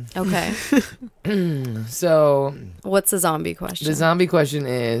question. Okay. So What's the zombie question? the zombie question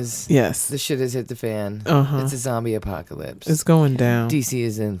is, Yes. the shit has hit the fan. Uh-huh. It's a zombie apocalypse. It's going down. DC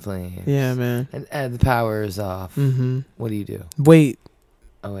is in flames. Yeah, man. And the power is off. Mm-hmm. What do you do? Wait.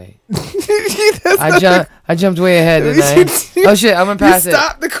 Oh, wait. I jumped way ahead, didn't I? Oh, shit. I'm going to pass it.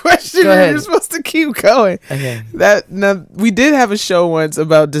 Stop the question. Go ahead. You're supposed to keep going. Okay. Now we did have a show once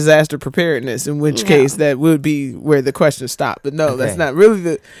about disaster preparedness, in which Yeah. case that would be where the question stopped. But no, that's Okay. not really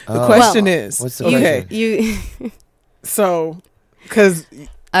the Oh. question. Well, is What's the okay. question? You. So, because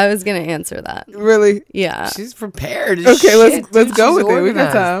I was gonna answer that. really, Yeah. She's prepared. as okay, shit, let's dude. go She's with it. We got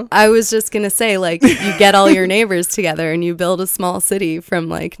organized. time. I was just gonna say, like, you get all your neighbors together and you build a small city from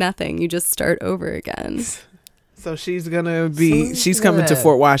like nothing. You just start over again. So she's gonna be. So, She's coming to yeah.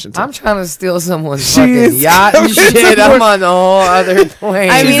 Fort Washington. I'm trying to steal someone's She fucking is yacht and coming to shit. I'm Fort- on a whole other plane.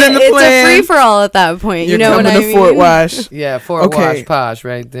 I She's mean, in the it's plan. a free for all at that point. You're you know what coming I to mean? Fort Wash. yeah, Fort Okay. Wash Posh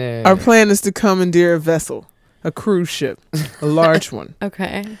right there. Our plan is to commandeer a vessel, a cruise ship, a large one.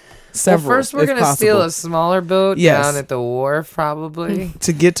 Okay. Several. Well, first we're if gonna possible. steal a smaller boat Yes. down at the wharf, probably.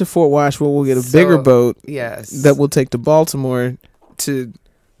 To get to Fort Wash, we'll get a bigger So- boat Yes. that will take to Baltimore to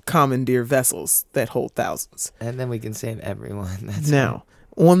commandeer vessels that hold thousands. and then we can save everyone. That's Now,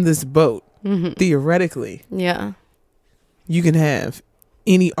 on this boat, hmm theoretically, Yeah. you can have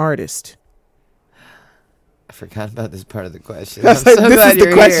any artist. I forgot about this part of the question. I I'm said, so this glad is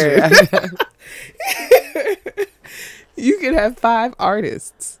the you're here. You can have 5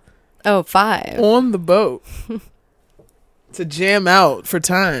 artists Oh, 5. on the boat to jam out for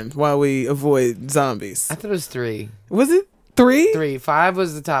time while we avoid zombies. I thought it was 3. Was it 3? 3. 5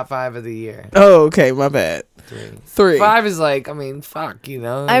 was the top 5 of the year. Oh, okay, my bad. 3. 3. 5 is like, I mean, fuck, you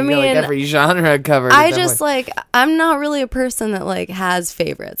know. I You got, like mean, every genre covered. I at that just point. like, I'm not really a person that like has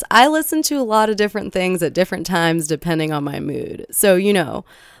favorites. I listen to a lot of different things at different times depending on my mood. So, you know,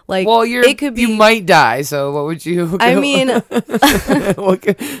 like, Well, it could be. you might die. So, what would you? I mean, what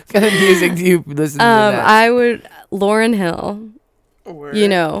kind of music do you listen to? That? I would Lauryn Hill. Word. You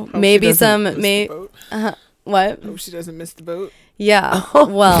know, Hope she maybe doesn't some miss the may. boat. What? Hope she doesn't miss the boat. Yeah.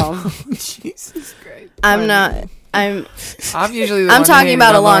 Well, Jesus Christ! I'm not. I'm usually. The I'm one talking hating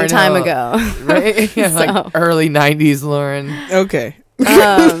about a on long Lauryn time Hill. ago. Right? Yeah, like So. early '90s Lauren. Okay.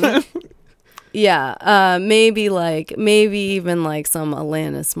 Yeah. Maybe even like some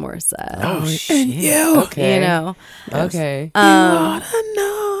Alanis Morissette. Oh, shit! and you. Okay. You know. Okay. Wanna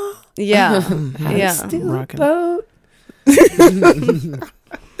know? Yeah. How to Yeah. steal a Rockin'. boat.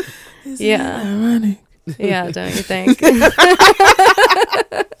 Yeah. Ironic. Yeah. Don't you think?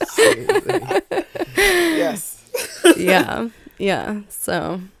 Yes. Yeah. Yeah.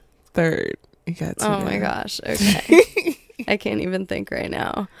 So. 3rd. You got 2. Oh my gosh. Okay. I can't even think right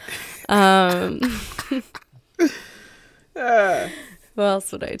now. Who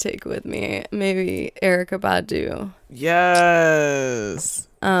else would I take with me? Maybe Erykah Badu. Yes.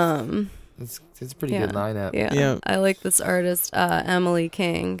 It's a pretty Yeah. good lineup. Yeah. Yeah. I like this artist, Emily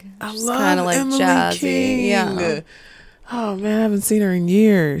King. I She's love kinda like Emily jazzy. King. Yeah. Oh man, I haven't seen her in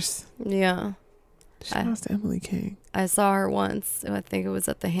years. Yeah. Shout out to Emily King. I saw her once. I think it was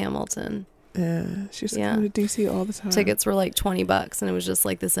at the Hamilton. Yeah, she used to Yeah. come to DC all the time. Tickets were like $20 and it was just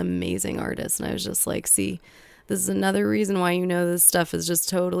like this amazing artist. And I was just like, see, this is another reason why you know this stuff is just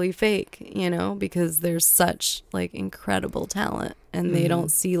totally fake, you know, because there's such like incredible talent and they don't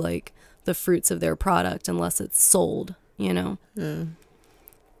see like the fruits of their product unless it's sold, you know. Yeah.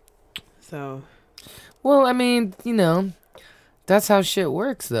 So Well, I mean, you know, that's how shit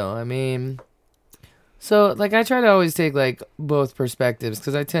works, though. I mean, so like I try to always take like both perspectives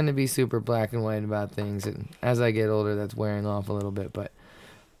because I tend to be super black and white about things, and as I get older, that's wearing off a little bit. But,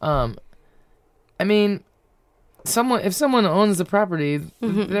 I mean, if someone owns the property,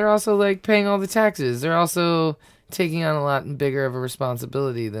 they're also like paying all the taxes. They're also taking on a lot bigger of a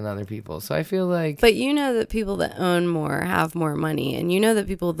responsibility than other people. So I feel like, But you know that people that own more have more money, and you know that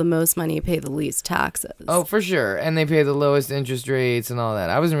people with the most money pay the least taxes. oh, for sure, and they pay the lowest interest rates and all that.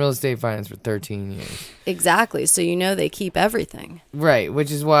 I was in real estate finance for 13 years. Exactly. So you know they keep everything. Right, which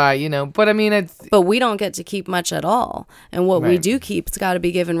is why, you know, but I mean, it's, But we don't get to keep much at all. And what we Right. do keep, it's got to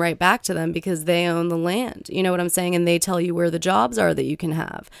be given right back to them because they own the land. You know what I'm saying? And they tell you where the jobs are that you can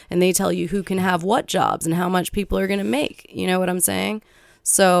have. And they tell you who can have what jobs and how much people are going to make. You know what I'm saying?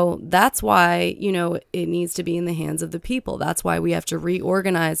 So that's why, it needs to be in the hands of the people. That's why we have to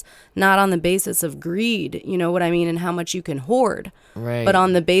reorganize, not on the basis of greed, you know what I mean, and how much you can hoard, Right. but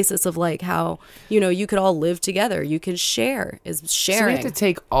on the basis of like how, you could all live together. You could share, is sharing. So we have to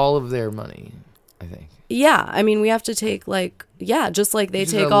take all of their money, I think. Yeah, I mean, we have to take just like they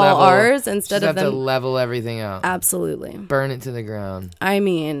Just take a all level- ours instead Just of have to them. level everything out. Absolutely. Burn it to the ground. I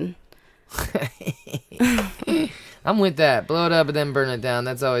mean, I'm with that. Blow it up and then burn it down.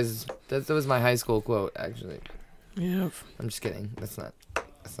 That was my high school quote, actually. Yeah. I'm just kidding. That's not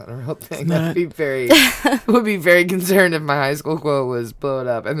a real thing. not. Would be very concerned if my high school quote was blow it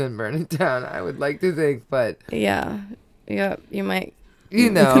up and then burn it down. I would like to think, but yeah, you might. you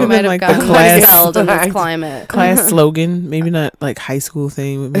could've know, been Might have like the gotten class- expelled in this Fact. climate. Class slogan, maybe not like high school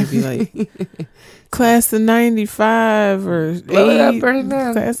thing, but maybe like class of 95 or Blow it up, 8, burn it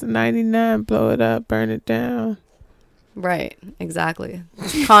down. class of 99, blow it up, burn it down. Right, exactly.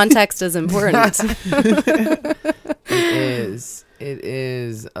 Context is important. It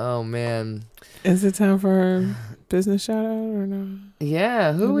is. Oh man. Is it time for a business shout out or no?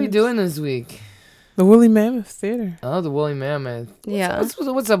 Yeah. Who are we Yes. doing this week? The Woolly Mammoth Theater. Oh, the Woolly Mammoth. Yeah.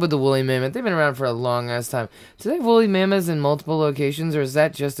 What's up with the Woolly Mammoth? They've been around for a long ass time. Do they have Woolly Mammoths in multiple locations, or is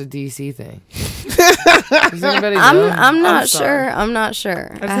that just a DC thing? Does anybody know? I'm not sorry. sure. I'm not sure.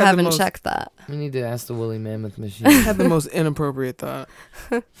 just I had the haven't most- checked that. We need to ask the Woolly Mammoth I machine. had the most inappropriate thought.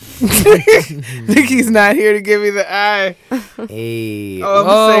 Nikki's not here to give me the eye. Hey. All I'm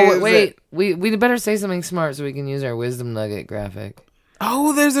gonna say is wait. We better say something smart so we can use our wisdom nugget graphic.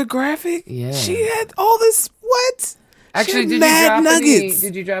 Oh, there's a graphic? Yeah. She had all this, what? Actually, She had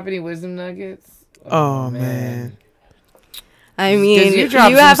did you drop any wisdom nuggets? Oh, man. I mean, you you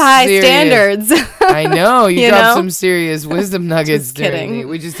dropped have some high serious- standards. I know you, You dropped know? some serious wisdom nuggets. Just during kidding.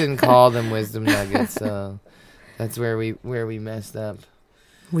 we just didn't call them wisdom nuggets, so that's where we messed up.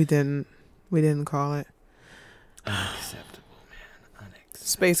 We didn't call it. Unacceptable, man. Unacceptable.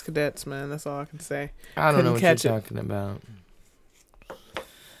 Space cadets, man. That's all I can say. I don't know Couldn't what you're catch it. talking about.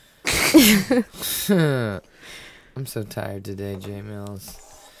 I'm so tired today, J Mills.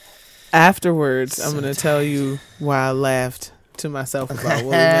 Afterwards, So I'm going to tired. tell you why I laughed to myself about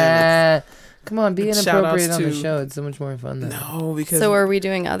Woolly Mammoth. Come on, be Shout-outs inappropriate on the to- show. It's so much more fun than No, because So are we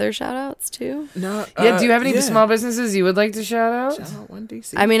doing other shout outs too? no. Yeah, do you have any yeah. small businesses you would like to shout out? Shout out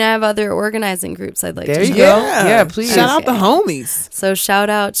 1DC. I mean, I have other organizing groups I'd like There to you shout go. out. Yeah, please. Shout out the Okay. homies. So shout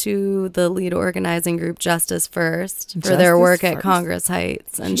out to the lead organizing group Justice First for their Justice work at First. Congress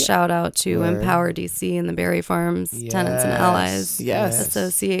Heights, and Yeah. shout out to Word. Empower DC and the Berry Farms Tenants and Allies Yes.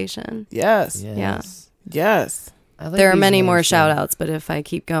 Association. Yes. Yes. Yes. I like There are these many more names, too. shout outs, but if I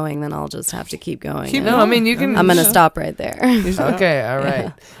keep going, then I'll just have to keep going. Keep and No, I mean you can. I'm going to Sure. stop right there. Okay, all right.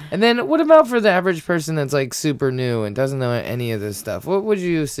 Yeah. And then what about for the average person that's like super new and doesn't know any of this stuff? What would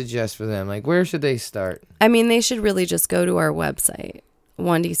you suggest for them? Like, where should they start? I mean, they should really just go to our website,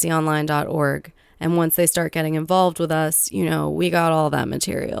 1dconline.org. And once they start getting involved with us, we got all that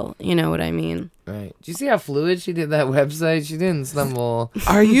material. You know what I mean? Right. Do you see how fluid she did that website? She didn't stumble.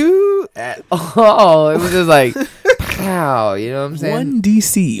 Are you at Oh, it was just like, pow. You know what I'm saying?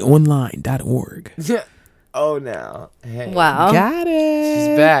 1dconline.org? Oh, no. Hey. Wow. Got it.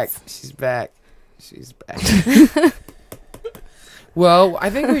 She's back. She's back. She's back. Well, I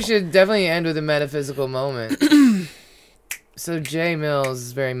think we should definitely end with a metaphysical moment. So J Mills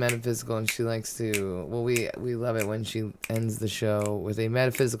is very metaphysical, and she likes to. Well, we love it when she ends the show with a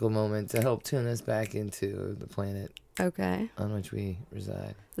metaphysical moment to help tune us back into the planet Okay. on which we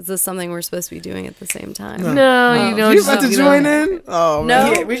reside. Is this something we're supposed to be doing at the same time? No. No, Oh. you don't. You about to you join don't- in? Oh, No.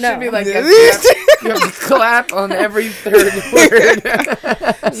 man. Yeah, we no. should be like Yeah. you have to clap on every third word.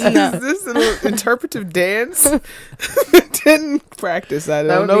 No. Is this an interpretive dance? Didn't practice. I That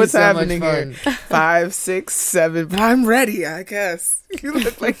don't would know be what's so much happening here. fun. 5, 6, 7. But I'm ready, I guess. You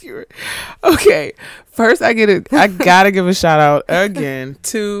look like you were. Okay. First, I gotta give a shout out again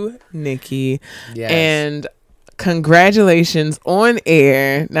to Nikki. Yes. And congratulations on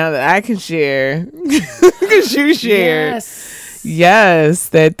air. Now that I can share, because you share. Yes,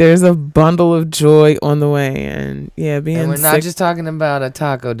 that there's a bundle of joy on the way. And yeah, being And we're not sick- just talking about a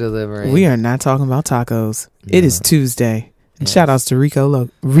taco delivery. we are not talking about tacos. It is No. Tuesday. And Yes. shout outs to Rito Loco.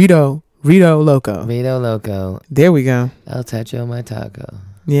 Vito Loco. There we go. El Techo my taco.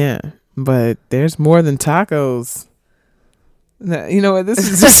 Yeah. But there's more than tacos. You know what? This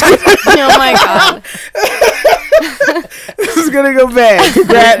is just Oh my God. this is gonna go bad.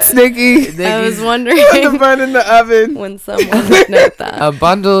 Congrats, Nikki. I was The wondering bun in the oven. when someone would note that. A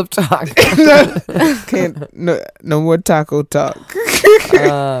bundle of tacos. Can't no more taco talk.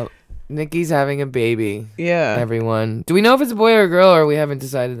 Nikki's having a baby. Yeah. Everyone. Do we know if it's a boy or a girl, or we haven't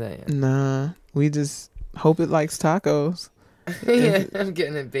decided that yet? Nah. We just hope it likes tacos. Yeah, I'm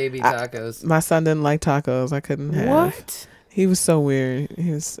getting it baby tacos. My son didn't like tacos. I couldn't have. What? He was so weird.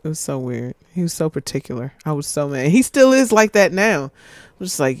 It was so weird. He was so particular. I was so mad. He still is like that now. I'm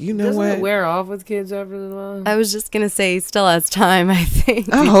just like, you know Doesn't what? it wear off with kids after a while? I was just gonna say he still has time, I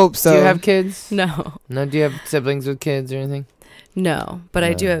think. I hope so. Do you have kids? No. No, do you have siblings with kids or anything? No, but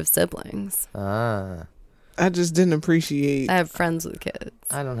I do have siblings. Ah. I just didn't appreciate. I have friends with kids.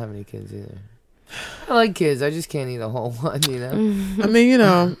 I don't have any kids either. I like kids. I just can't eat a whole one, you know? I mean, you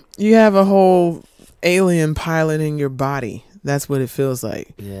know, you have a whole alien piloting your body. That's what it feels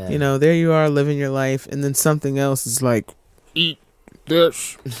like. Yeah. You know, there you are living your life, and then something else is like, eat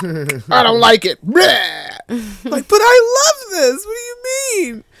this. I don't like it. Like, but I love this. What do you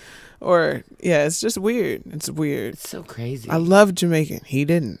mean? Or, yeah, it's just weird. It's weird. It's so crazy. I love Jamaican. He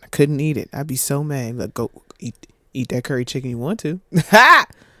didn't. I couldn't eat it. I'd be so mad. Like, go eat that curry chicken you want to. Ha!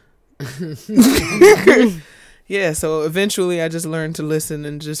 Yeah, so eventually I just learned to listen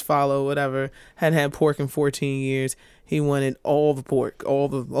and just follow whatever. Hadn't had pork in 14 years. He wanted all the pork, all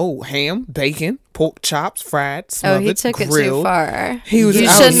the ham, bacon, pork chops, fried, smothered, he took grilled. it too far. He was. You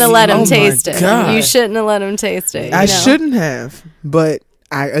I shouldn't was- have let him oh my taste it. God. You shouldn't have let him taste it. I you know? shouldn't have, but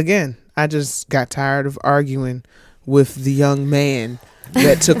I just got tired of arguing with the young man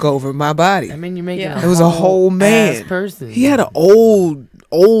that took over my body. I mean, you're making Yeah. a It was a whole man. ass person. He had an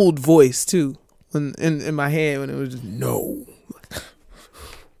old voice too, when in my head when it was just no.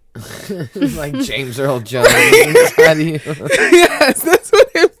 like James Earl Jones inside of you. Yes, that's what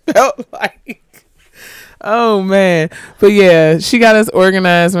it felt like. Oh man, but yeah, she got us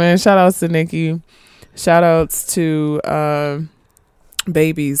organized, man. Shout outs to Nikki. Shout outs to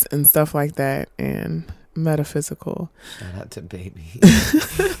babies and stuff like that, and metaphysical. Shout out to baby.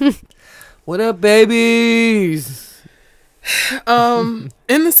 What up, babies? In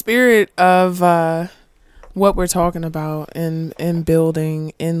the spirit of what we're talking about in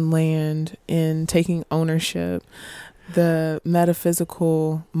building, in land, in taking ownership, the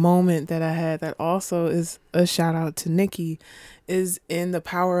metaphysical moment that I had that also is a shout out to Nikki is in the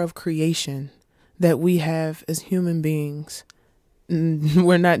power of creation that we have as human beings.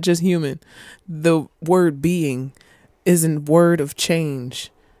 We're not just human. The word being is a word of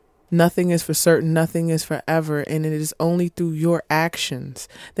change. Nothing is for certain, nothing is forever, and it is only through your actions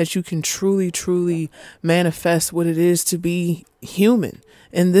that you can truly, truly manifest what it is to be human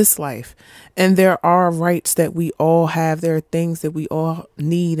in this life. And there are rights that we all have. There are things that we all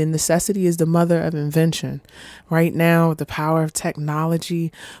need, and necessity is the mother of invention. Right now, with the power of technology,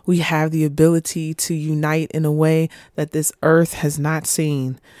 we have the ability to unite in a way that this earth has not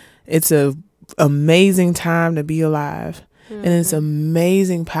seen. It's an amazing time to be alive. And it's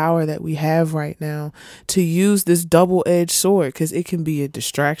amazing power that we have right now to use this double-edged sword, because it can be a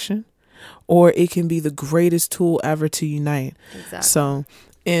distraction or it can be the greatest tool ever to unite. Exactly. So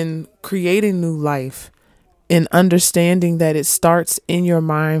in creating new life, in understanding that it starts in your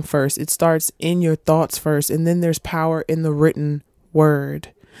mind first, it starts in your thoughts first, and then there's power in the written word.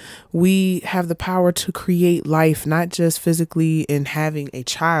 We have the power to create life, not just physically in having a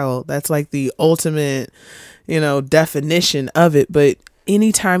child. That's like the ultimate, definition of it. But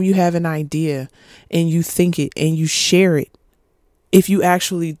anytime you have an idea and you think it and you share it, if you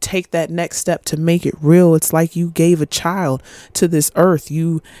actually take that next step to make it real, it's like you gave a child to this earth.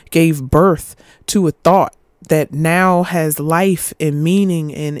 You gave birth to a thought that now has life and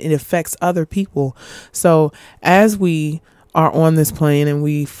meaning, and it affects other people. So as we are on this plane and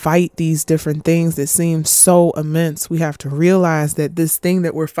we fight these different things that seem so immense, we have to realize that this thing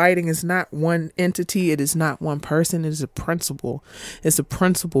that we're fighting is not one entity. It is not one person. It is a principle. It's a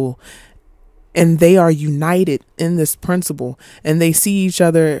principle, and they are united in this principle, and they see each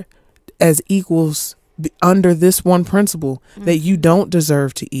other as equals under this one principle, that you don't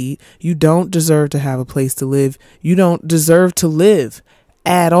deserve to eat. You don't deserve to have a place to live. You don't deserve to live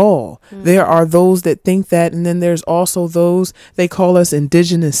at all. There are those that think that, and then there's also those, they call us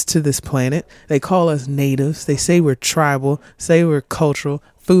indigenous to this planet. They call us natives. They say we're tribal, say we're cultural,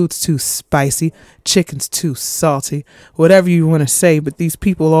 food's too spicy, chicken's too salty, whatever you want to say. But these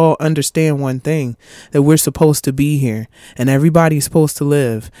people all understand one thing, that we're supposed to be here, and everybody's supposed to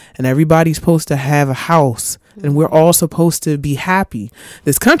live, and everybody's supposed to have a house, and we're all supposed to be happy.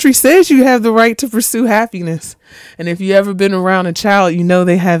 This country says you have the right to pursue happiness. And if you ever been around a child, you know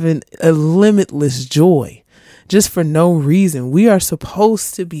they have a limitless joy just for no reason. We are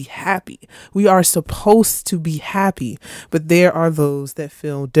supposed to be happy. We are supposed to be happy. But there are those that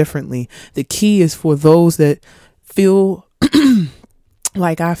feel differently. The key is for those that feel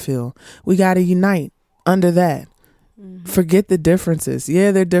like I feel. We got to unite under that. Forget the differences. Yeah,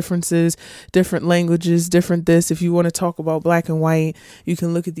 there are differences, different languages, different this. If you want to talk about black and white, you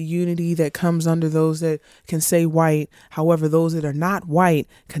can look at the unity that comes under those that can say white. However, those that are not white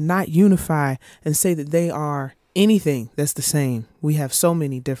cannot unify and say that they are anything that's the same. We have so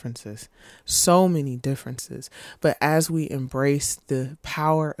many differences. But as we embrace the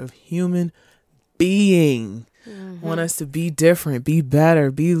power of human being, want us to be different, be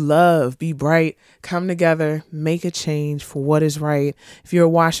better, be loved, be bright, come together, make a change for what is right. If you're a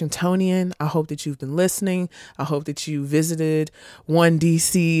Washingtonian, I hope that you've been listening. I hope that you visited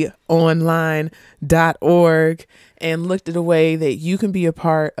OneDCOnline.org and looked at a way that you can be a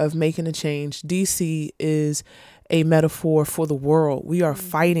part of making a change. DC is a metaphor for the world. We are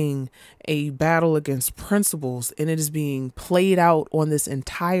fighting a battle against principles, and it is being played out on this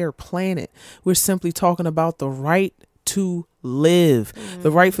entire planet. We're simply talking about the right to live,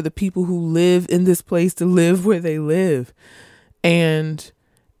 the right for the people who live in this place to live where they live. And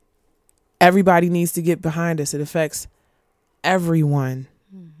everybody needs to get behind us. It affects everyone.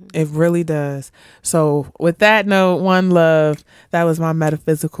 It really does. So with that note, one love. That was my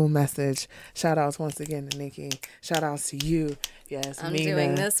metaphysical message. Shout outs once again to Nikki. Shout outs to you. Yes, I'm Mina.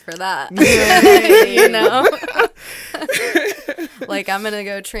 doing this for that. You know? Like, I'm going to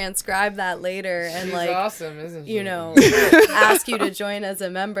go transcribe that later and She's like, awesome, isn't she? you know, ask you to join as a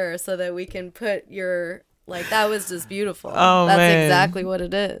member so that we can put your, like, that was just beautiful. Oh, That's man. exactly what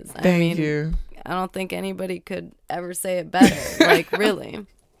it is. Thank you. I don't think anybody could ever say it better. Like, really.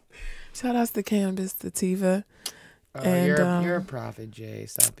 Shout outs to Cannabis Sativa. Oh, And, you're a prophet, Jay.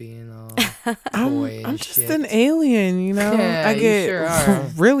 Stop being all coy and I'm just shit. an alien, you know? Yeah, I you get sure are.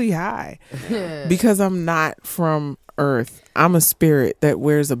 really high because I'm not from Earth. I'm a spirit that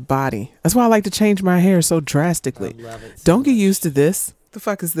wears a body. That's why I like to change my hair so drastically. I love it so Don't get much. used to this. The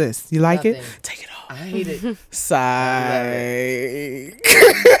fuck is this? You like it? Nothing. Take it off. I hate it. Psych.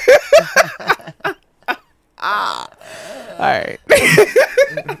 All right.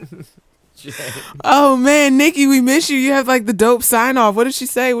 Oh man, Nikki, we miss you. You have like the dope sign off. What did she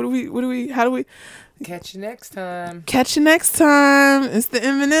say? How do we Catch you next time. catch you next time? It's the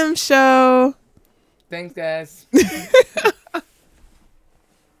Eminem show. Thanks, guys.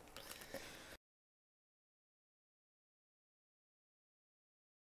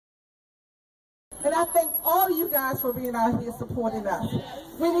 And I thank all of you guys for being out here supporting us.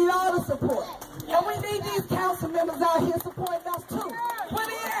 We need all the support. And we need these council members out here supporting us too. Where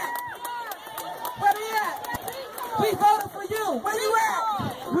they at? Where they at? We voted for you. Where you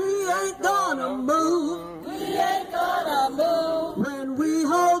at? We ain't gonna move. We ain't gonna move. When we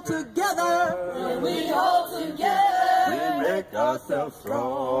hold together. When we hold together. We make ourselves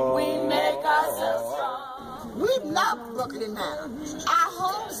strong. We make ourselves strong. We love Brooklyn now. Our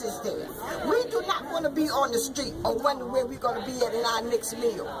homes is there. We do not want to be on the street or wonder where we're going to be at in our next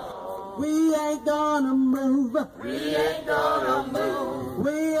meal. We ain't gonna move. We ain't gonna move.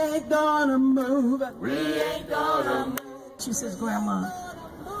 We ain't gonna move. We ain't gonna move. She says, Grandma,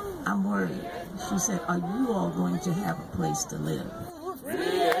 I'm worried. She said, are you all going to have a place to live? We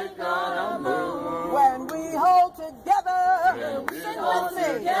ain't gonna move. When we hold together, when we hold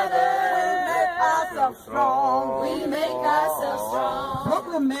together, we make ourselves strong. We make ourselves strong.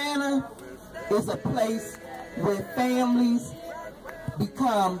 Brooklyn Manor is a place where families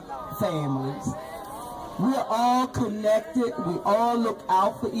become families. We're all connected. We all look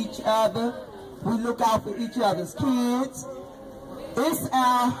out for each other. We look out for each other's kids. It's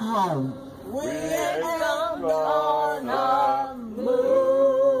our home. We ain't gonna